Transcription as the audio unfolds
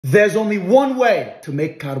There's only one way to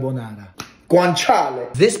make carbonara.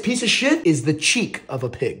 Guanciale. This piece of shit is the cheek of a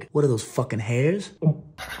pig. What are those fucking hairs?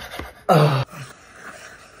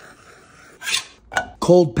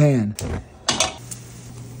 Cold pan.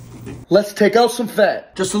 Let's take out some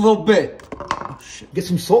fat. Just a little bit. Oh, shit. Get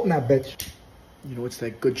some salt in that bitch. You know, it's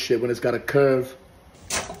that good shit when it's got a curve.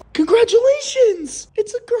 Congratulations!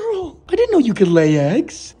 It's a girl. I didn't know you could lay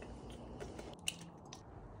eggs.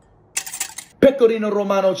 Pecorino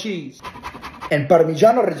Romano cheese. And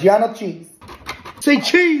Parmigiano Reggiano cheese. Say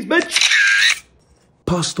cheese, bitch!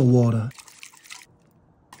 Pasta water.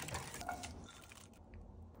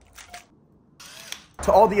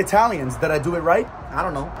 To all the Italians, did I do it right? I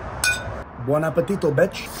don't know. Buon appetito,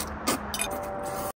 bitch.